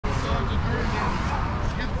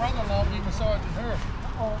massaging her.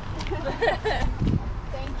 Oh.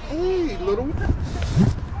 Thank you. Hey, little.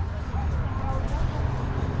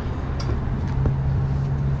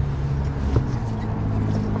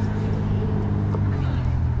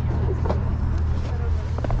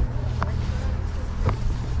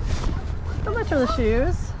 How much are the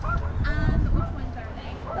shoes? Which ones are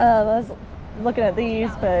they? I was looking at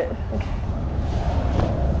these, but okay.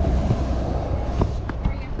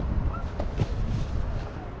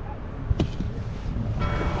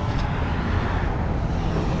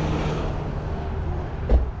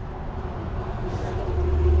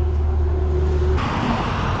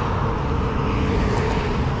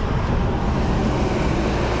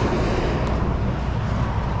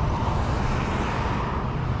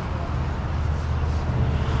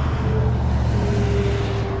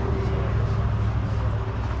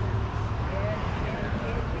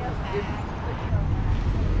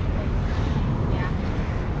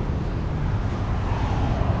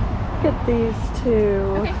 Get these two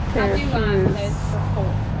Okay, pair I'll of do shoes. those for four.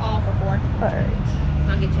 All for four. All right.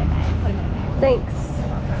 I'll get you a bag. Put them in a bag. Thanks.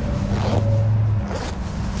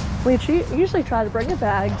 We usually try to bring a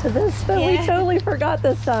bag to this, but we Yeah. totally forgot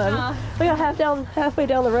this time. Aw. We got halfway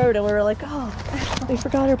down the road, and we were like, "Oh, we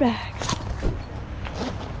forgot our bags."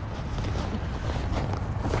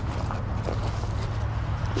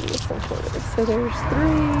 So there's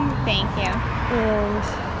 3 Thank you. and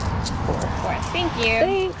 4. Four. Thank you.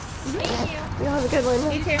 Thanks. Thank you. You have a good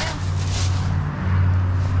one. You too.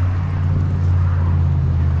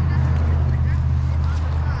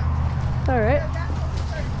 All right.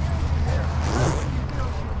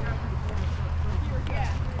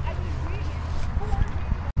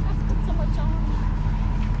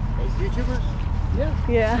 Those YouTubers?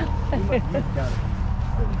 Yeah. You've got it.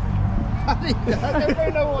 I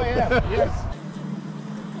know who I am. Yes.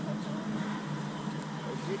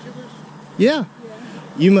 Those YouTubers? Yeah.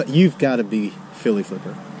 You've got to be Philly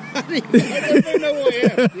Phlipper. I don't know who I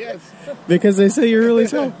am. Yes. Because they say you're really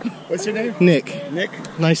tall. What's your name? Nick. Nick.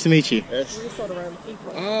 Nice to meet you. Yes.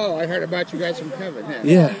 Oh, I heard about you guys from Kevin.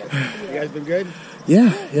 Yeah. You guys been good?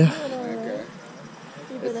 Yeah, yeah. Okay.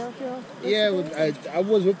 You been out here? Yeah, I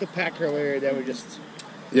was with the pack earlier. They were just.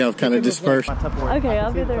 Yeah, I've kind of dispersed. Okay,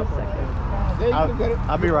 I'll be there in a second. Yeah, you can get it.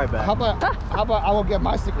 I'll be right back. How about I will get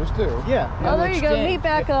my stickers too? Yeah. Oh, there you go. exchange. Meet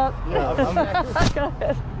back up. Yeah, I'm back. Go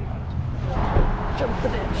ahead. Jump the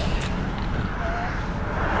ditch.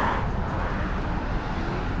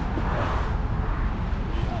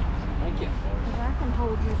 Thank you. I can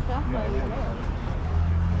hold your stuff while you're there.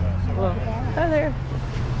 Hello. Hi there.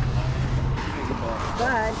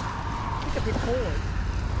 Bye. Pick up your cord.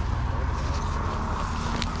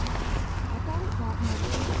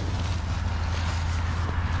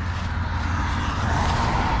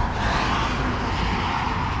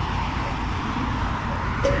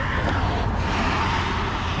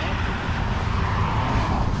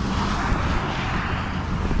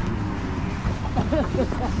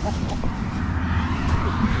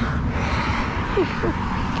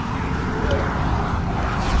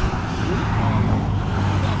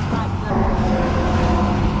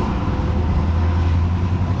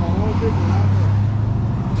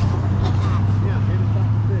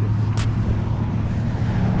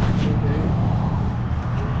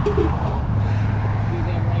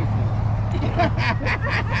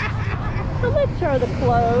 How much are the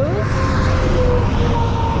clothes?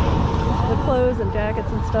 The clothes and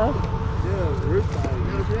jackets and stuff?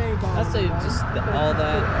 I'd say just all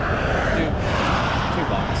that, $2.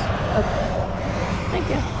 Okay. Thank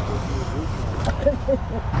you.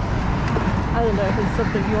 I don't know if it's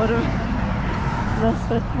something you want to mess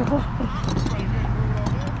with or what.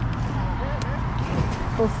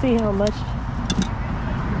 We'll see how much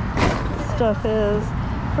stuff is.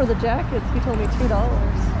 For the jackets, he told me $2.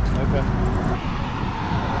 Okay.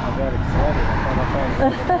 I got excited. I thought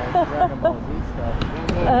I found Dragon Ball Z stuff.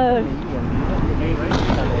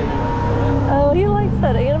 Oh, he likes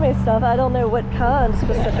that anime stuff. I don't know what kind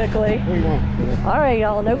specifically. What do you want? All right,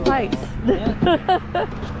 y'all, no fights. $3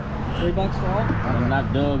 for all? I'm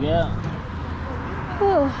not dug out.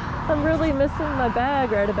 Oh, I'm really missing my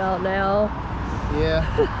bag right about now. Yeah.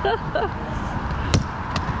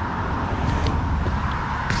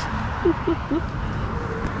 I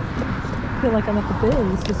feel like I'm at the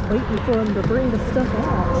bins just waiting for them to bring the stuff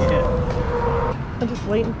out. Yeah. I'm just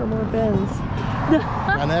waiting for more bins.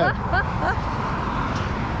 I know.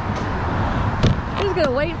 He's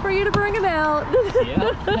gonna wait for you to bring them out.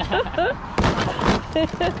 Yeah.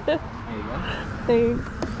 There you go. Thanks.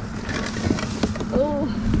 Oh.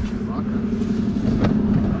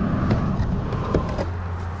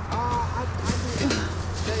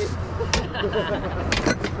 Where'd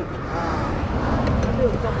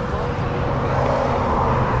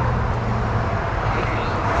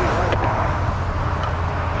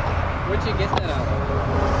you get that out of?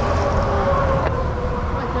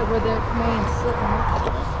 Right there where that man's sitting.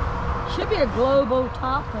 Should be a Globo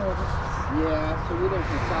top holder. Yeah, so we don't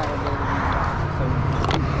consolidate it.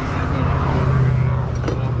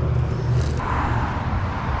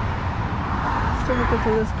 Still looking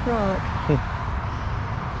for this crock.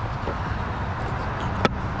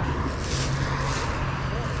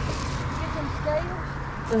 Get some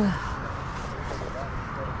scales?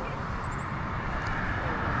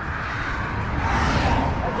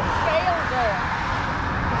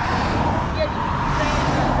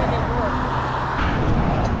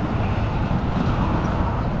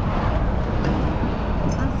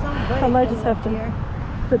 I might just have to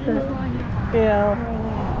put that. Yeah.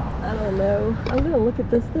 I don't know. I'm gonna look at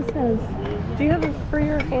this. This has. Do you have a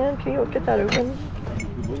freer hand? Can you get that open?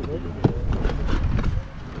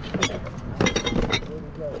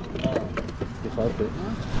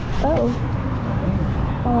 Oh.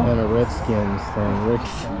 And a Redskins thing.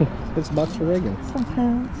 It's a box for Reagan. Some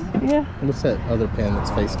pens. Yeah. What's that other pen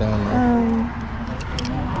that's face down there?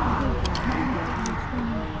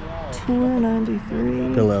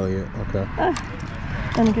 $2.93. Bill Elliott, okay.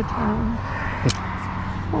 And a guitar.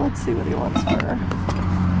 Well, let's see what he wants for.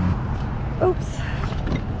 Oops.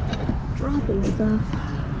 Dropping stuff.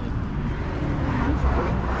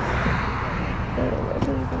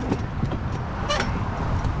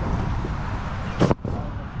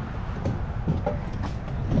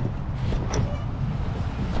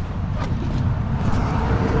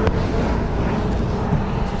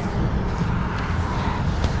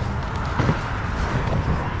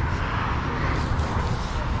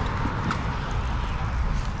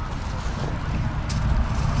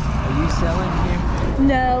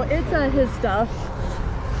 No, it's his stuff.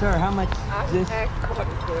 Sir, how much is this?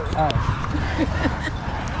 Oh.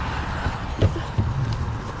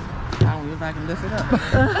 I don't know if I can lift it up.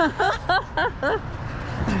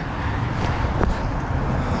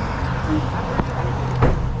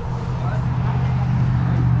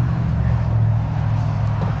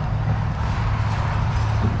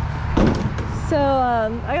 So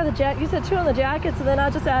I got the jacket. You said 2 on the jackets, and then I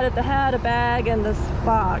just added the hat, a bag, and this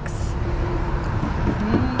box.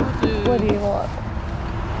 What do you want?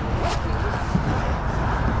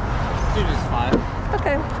 Let's do just 5.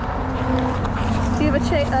 Okay. Do you have a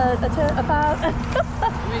 5? Let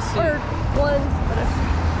me see. Or ones? Whatever.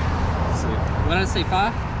 Let's see. When I say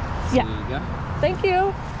 5? Yeah. There you go. Thank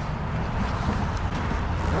you.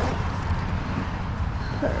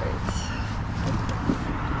 All right.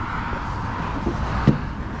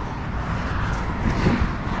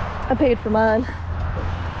 I paid for mine.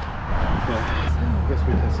 I guess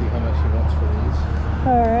we can see how much he wants for these.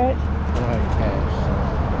 All right. I don't have cash, so.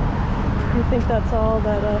 You think that's all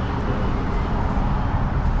that,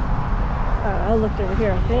 I looked over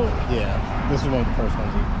here, I think. Yeah, this is one of the first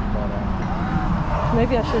ones he brought out.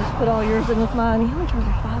 Maybe I should just put all yours in with mine. He only charged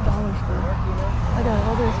me $5 for it. I got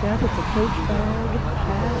all those jackets, a coach bag,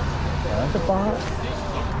 hat, the box.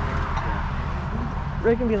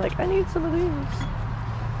 Rick can be like, I need some of these.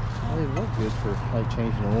 Well, they look good for like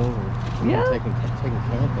changing oil or Yeah. taking camping. You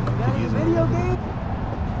could use video game.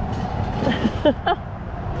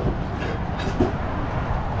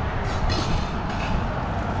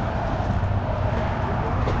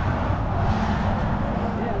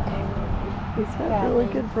 He's had really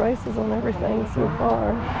good prices on everything so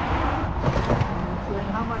far.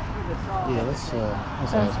 Yeah, let's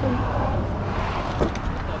ask him.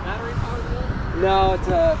 No, it's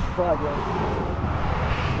a plug-in.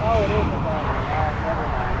 Oh, it is a plug-in. Never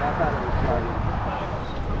mind. I thought it was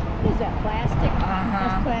plug-in. Is that plastic?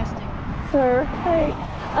 That's plastic. Sir, hey,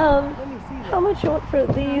 how much you want for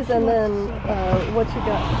these, and then what you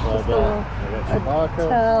got? Just I a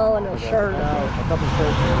towel and a shirt. A couple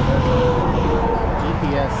shirts here.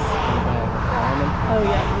 GPS. Oh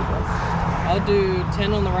yeah, I'll do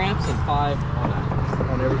 10 on the ramps and 5 on it.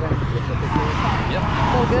 On everything? Yep.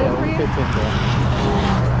 so good for you?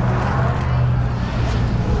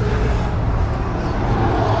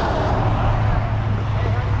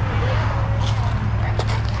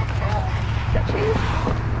 Got cheese?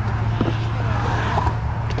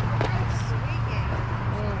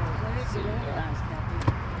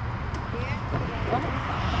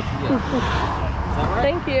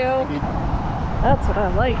 Thank you. That's what I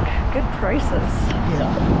like. Good prices.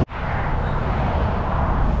 Yeah.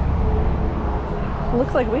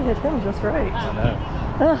 Looks like we hit him just right. I know.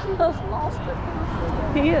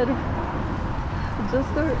 He had just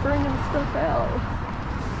started bringing stuff out.